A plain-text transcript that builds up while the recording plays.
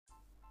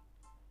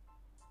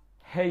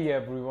Hey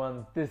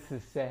everyone, this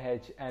is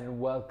Sahaj and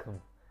welcome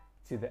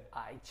to the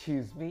I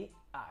Choose Me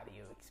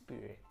audio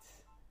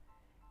experience.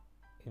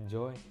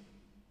 Enjoy.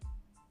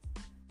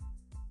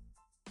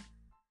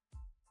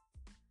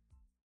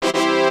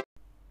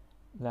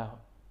 Now,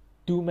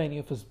 too many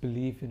of us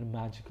believe in a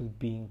magical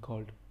being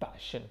called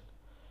passion.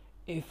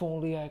 If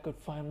only I could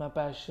find my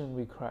passion,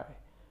 we cry.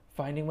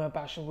 Finding my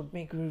passion would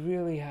make me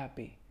really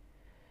happy.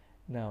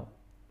 Now,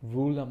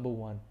 rule number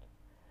one,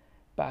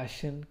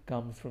 passion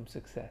comes from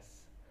success.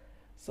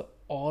 So,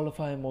 all of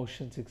our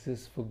emotions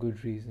exist for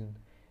good reason.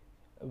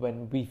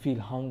 When we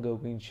feel hunger,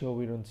 we ensure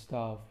we don't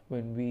starve.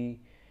 When we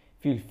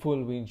feel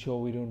full, we ensure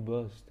we don't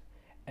burst.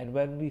 And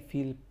when we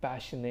feel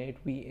passionate,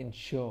 we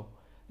ensure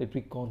that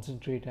we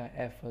concentrate our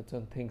efforts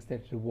on things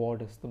that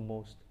reward us the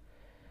most.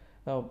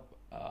 Now,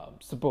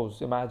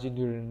 imagine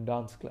you're in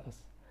dance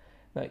class.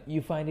 Now,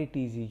 you find it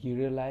easy. You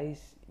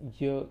realize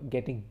you're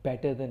getting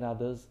better than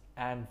others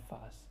and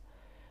fast.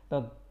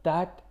 Now,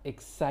 that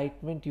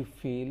excitement you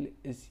feel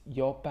is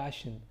your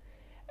passion,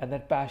 and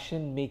that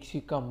passion makes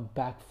you come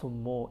back for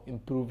more,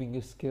 improving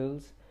your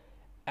skills,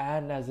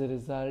 and as a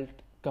result,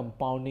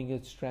 compounding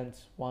your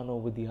strengths one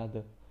over the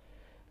other.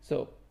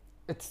 So,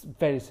 it's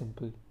very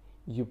simple.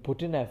 You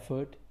put in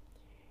effort,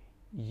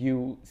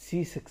 you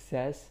see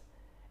success,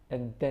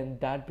 and then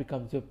that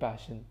becomes your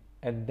passion.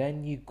 And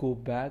then you go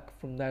back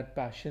from that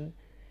passion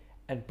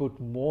and put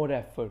more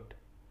effort,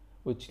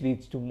 which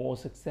leads to more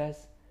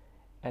success,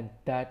 and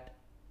that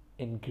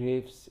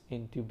engraves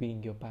into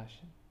being your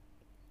passion.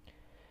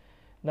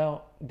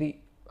 Now, the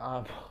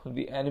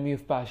enemy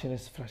of passion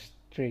is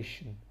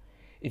frustration.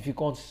 If you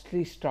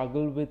constantly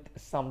struggle with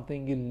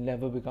something, you'll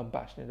never become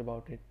passionate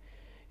about it.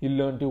 You'll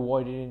learn to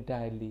avoid it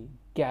entirely,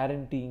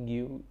 guaranteeing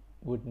you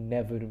would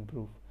never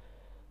improve.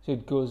 So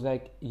it goes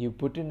like you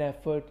put in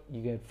effort,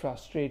 you get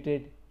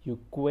frustrated, you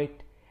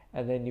quit,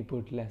 and then you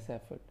put less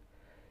effort.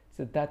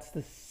 So that's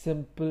the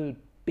simple,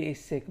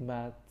 basic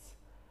maths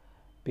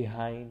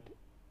behind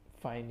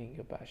finding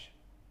your passion.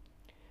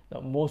 Now,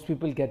 most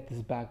people get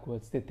this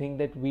backwards. They think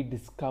that we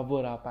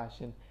discover our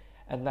passion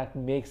and that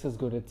makes us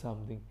good at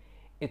something.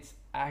 It's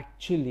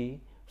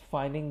actually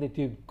finding that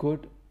you're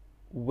good,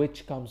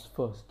 which comes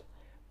first.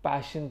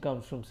 Passion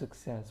comes from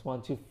success.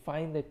 Once you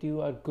find that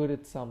you are good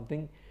at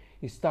something,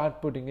 you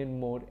start putting in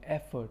more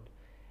effort,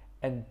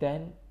 and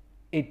then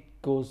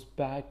it goes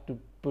back to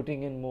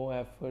putting in more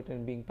effort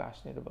and being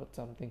passionate about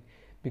something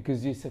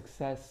because you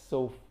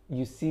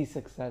see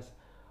success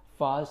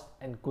fast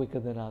and quicker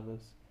than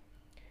others.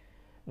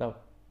 Now,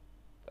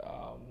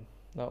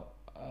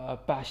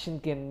 passion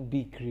can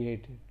be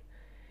created.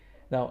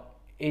 Now,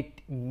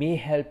 it may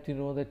help to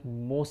know that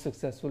most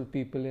successful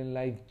people in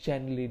life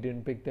generally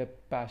didn't pick their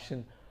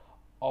passion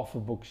off a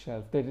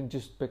bookshelf. They didn't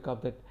just pick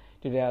up that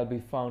today I'll be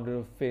founder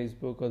of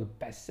Facebook or the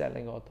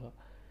best-selling author.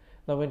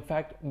 Now, in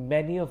fact,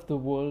 many of the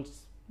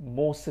world's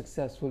most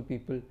successful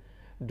people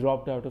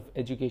dropped out of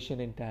education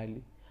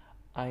entirely.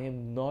 I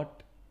am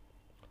not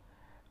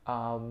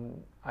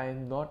I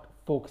am not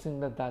focusing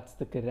that that's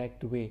the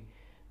correct way.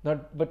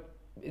 But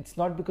it's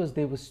not because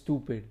they were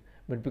stupid,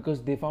 but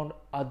because they found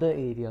other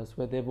areas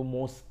where they were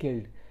more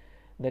skilled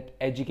that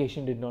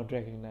education did not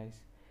recognize.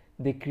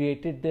 They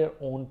created their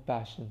own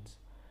passions.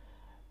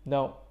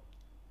 Now,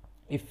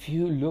 if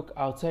you look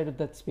outside of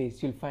that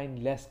space, you'll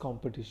find less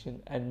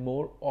competition and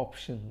more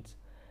options.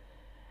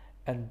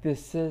 And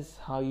this is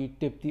how you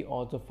tip the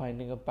odds of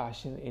finding a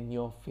passion in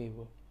your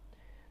favor.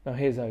 Now,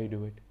 here's how you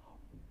do it.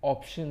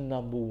 Option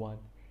number one,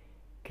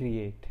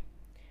 create.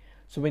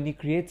 So when you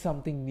create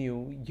something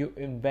new, you're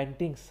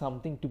inventing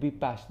something to be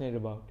passionate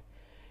about.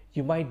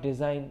 You might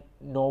design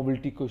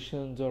novelty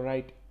cushions or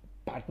write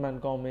Batman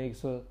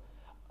comics or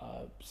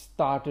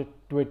start a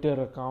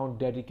Twitter account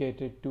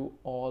dedicated to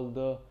all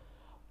the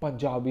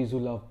Punjabis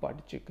who love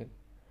butter chicken.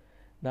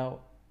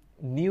 Now,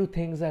 new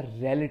things are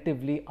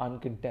relatively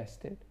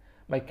uncontested.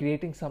 By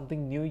creating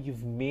something new,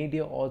 you've made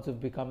your odds of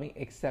becoming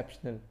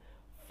exceptional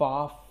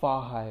far,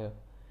 far higher.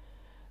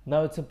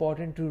 Now, it's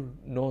important to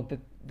note that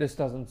this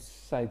doesn't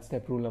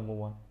sidestep rule number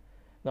one.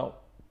 Now,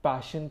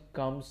 passion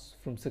comes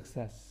from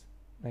success,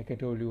 like I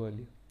told you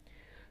earlier.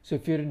 So,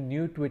 if you're a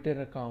new Twitter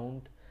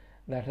account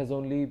that has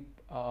only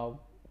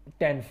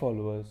 10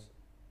 followers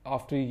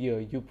after a year,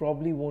 you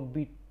probably won't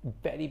be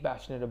very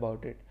passionate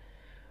about it.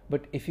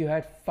 But if you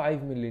had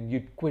 5 million,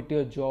 you'd quit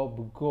your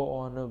job,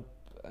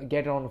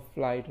 get on a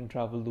flight and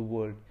travel the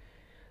world.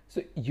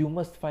 So you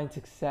must find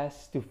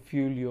success to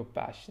fuel your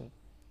passion.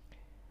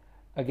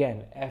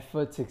 Again,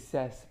 effort,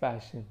 success,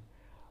 passion.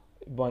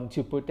 Once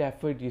you put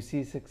effort, you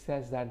see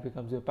success, that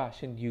becomes your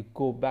passion. You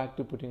go back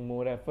to putting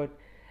more effort,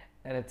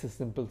 and it's a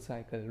simple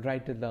cycle.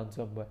 Write it down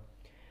somewhere.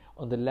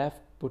 On the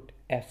left, put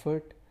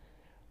effort,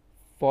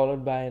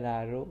 followed by an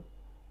arrow,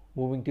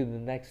 moving to the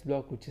next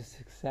block, which is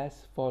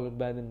success, followed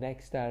by the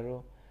next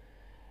arrow,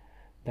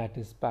 that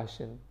is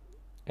passion.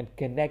 And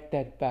connect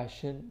that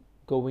passion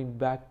going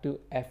back to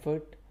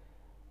effort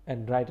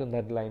and write on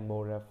that line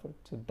more effort.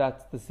 So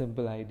that's the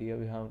simple idea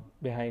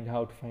behind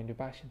how to find your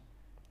passion.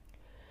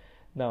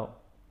 Now,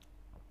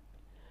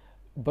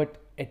 but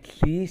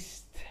at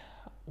least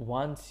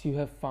once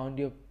you've found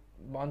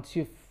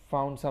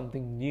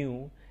something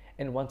new,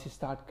 and once you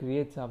start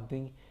create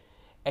something,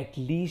 at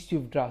least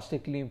you've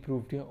drastically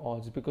improved your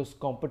odds, because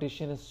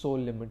competition is so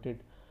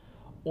limited.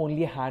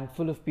 Only a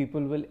handful of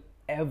people will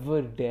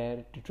ever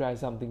dare to try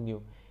something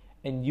new,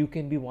 and you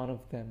can be one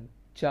of them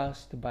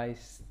just by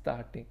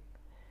starting.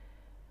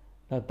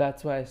 Now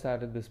that's why I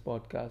started this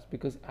podcast,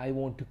 because I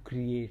want to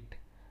create.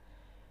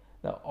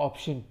 Now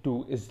option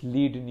 2 is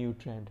lead a new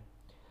trend.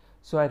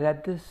 So I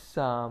read this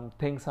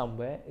thing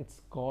somewhere.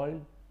 It's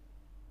called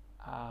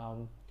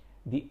um,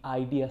 the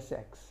idea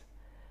sex.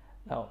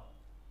 Now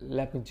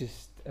let me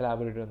just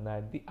elaborate on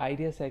that. The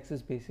idea sex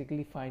is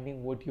basically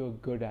finding what you're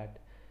good at.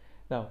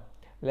 Now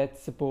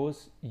let's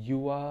suppose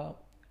you are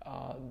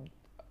uh,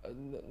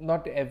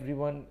 not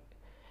everyone.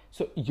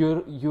 So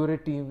you're a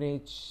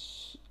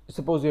teenage.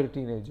 Suppose you're a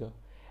teenager,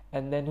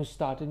 and then who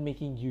started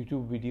making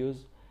YouTube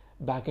videos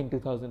back in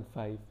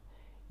 2005.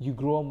 You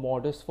grow a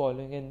modest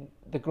following, and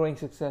the growing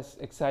success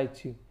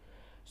excites you.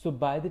 So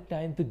by the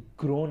time the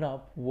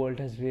grown-up world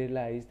has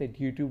realized that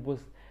YouTube was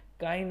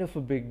kind of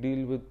a big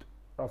deal with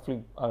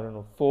roughly, I don't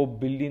know, 4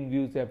 billion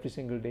views every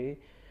single day,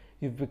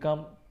 you've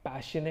become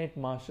passionate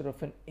master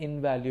of an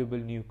invaluable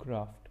new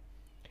craft.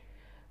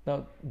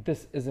 Now,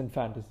 this isn't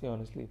fantasy,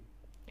 honestly.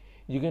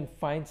 You can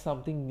find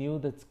something new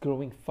that's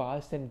growing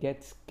fast and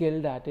get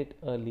skilled at it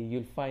early.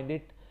 You'll find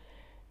it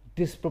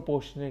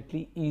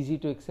disproportionately easy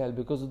to excel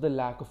because of the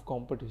lack of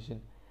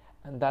competition.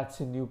 And that's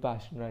a new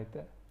passion right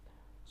there.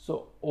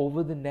 So,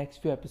 over the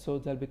next few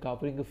episodes, I'll be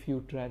covering a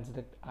few trends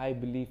that I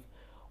believe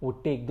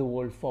would take the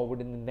world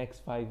forward in the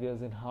next 5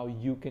 years, and how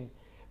you can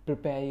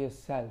prepare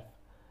yourself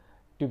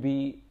to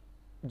be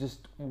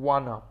just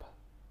one up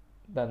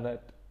than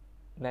that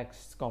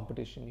next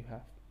competition you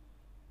have.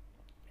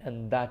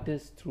 And that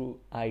is through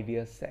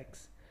idea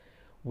sex,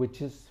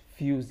 which is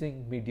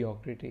fusing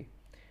mediocrity.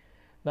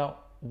 Now,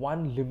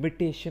 one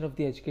limitation of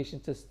the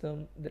education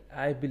system that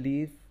I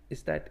believe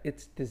is that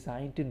it's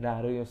designed to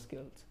narrow your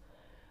skills.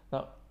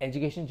 Now,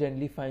 education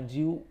generally finds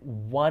you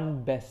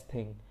one best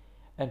thing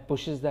and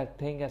pushes that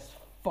thing as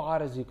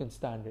far as you can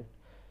stand it.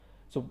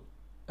 So,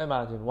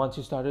 imagine once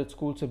you started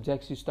school,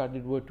 subjects you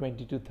studied were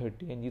 20 to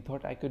 30, and you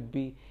thought I could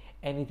be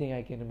anything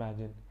I can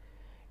imagine.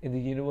 In the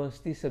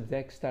university,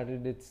 subjects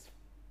started its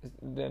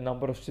the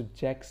number of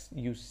subjects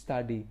you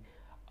study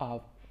uh,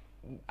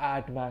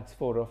 at max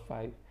 4 or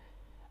 5,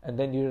 and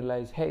then you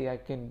realize, hey, I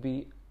can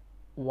be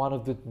one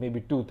of the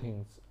maybe two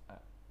things.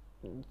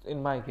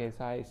 In my case,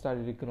 I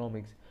studied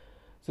economics,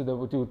 so there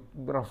were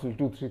roughly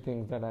 2 3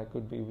 things that I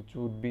could be, which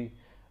would be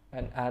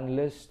an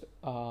analyst,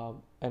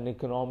 an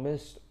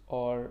economist,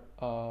 or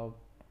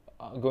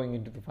going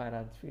into the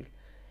finance field.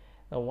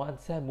 Now,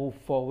 once I move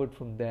forward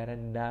from there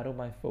and narrow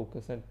my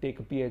focus and take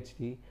a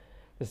PhD,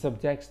 the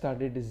subject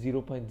started is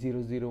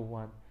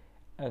 0.001,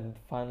 and the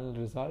final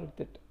result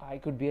that I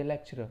could be a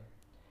lecturer.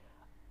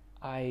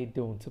 I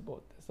don't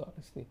support this,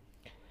 honestly.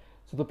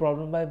 So the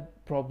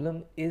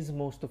problem is,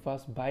 most of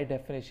us by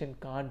definition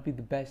can't be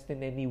the best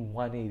in any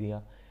one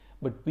area,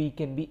 but we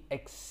can be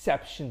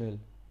exceptional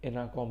in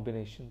our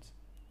combinations.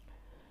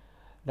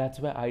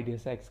 That's where idea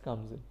sex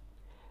comes in.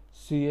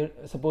 So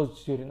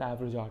suppose you're an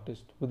average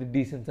artist with a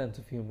decent sense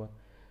of humor.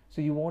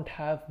 So you won't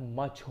have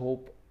much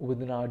hope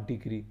with an art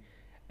degree,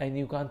 and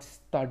you can't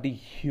study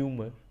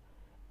humor,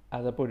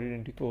 as I put it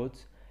into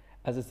quotes,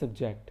 as a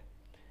subject.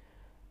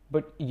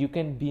 But you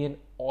can be an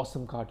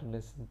awesome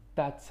cartoonist.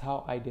 That's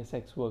how idea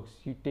sex works.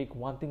 You take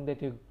one thing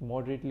that you're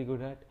moderately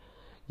good at,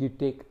 you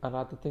take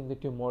another thing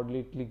that you're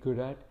moderately good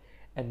at,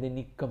 and then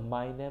you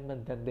combine them,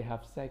 and then they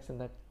have sex, and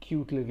that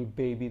cute little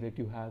baby that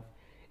you have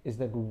is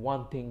that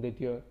one thing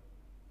that you're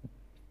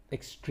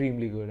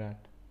extremely good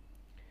at.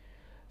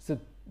 So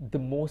the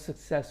most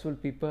successful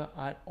people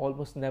are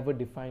almost never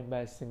defined by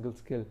a single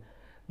skill.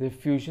 They're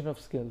fusion of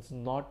skills,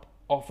 not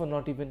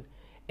even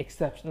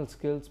exceptional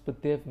skills,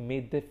 but they've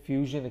made their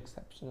fusion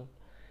exceptional.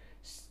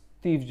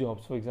 Steve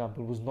Jobs, for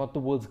example, was not the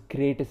world's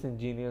greatest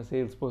engineer,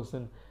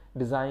 salesperson,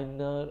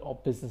 designer, or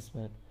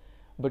businessman,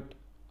 but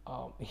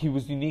he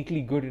was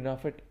uniquely good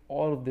enough at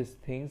all of these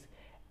things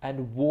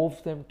and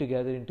wove them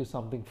together into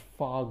something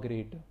far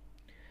greater.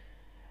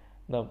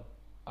 Now,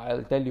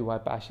 I'll tell you why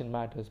passion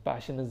matters.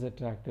 Passion is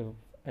attractive,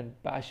 and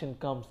passion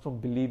comes from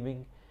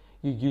believing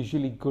you're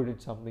usually good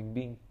at something.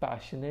 Being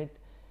passionate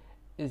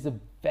is a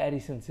very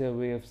sincere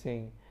way of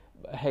saying,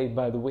 hey,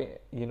 by the way,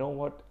 you know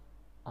what?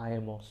 I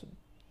am awesome.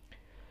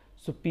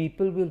 So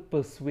people will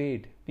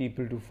persuade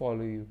people to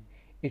follow you.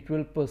 It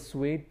will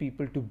persuade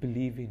people to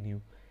believe in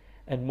you.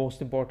 And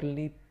most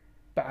importantly,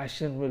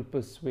 passion will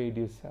persuade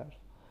yourself.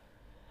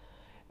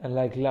 And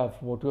like love,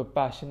 what we're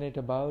passionate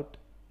about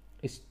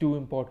is too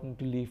important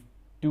to leave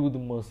to the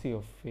mercy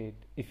of fate.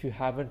 If you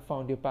haven't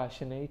found your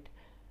if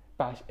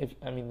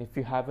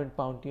you haven't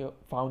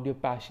found your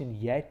passion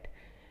yet,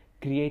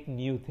 create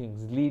new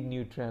things, lead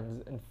new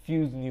trends, and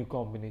fuse new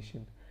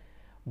combination.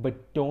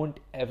 But don't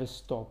ever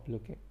stop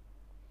looking.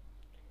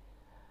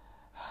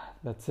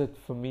 That's it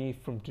for me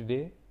from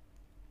today,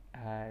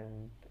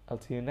 and I'll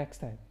see you next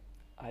time.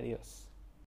 Adios.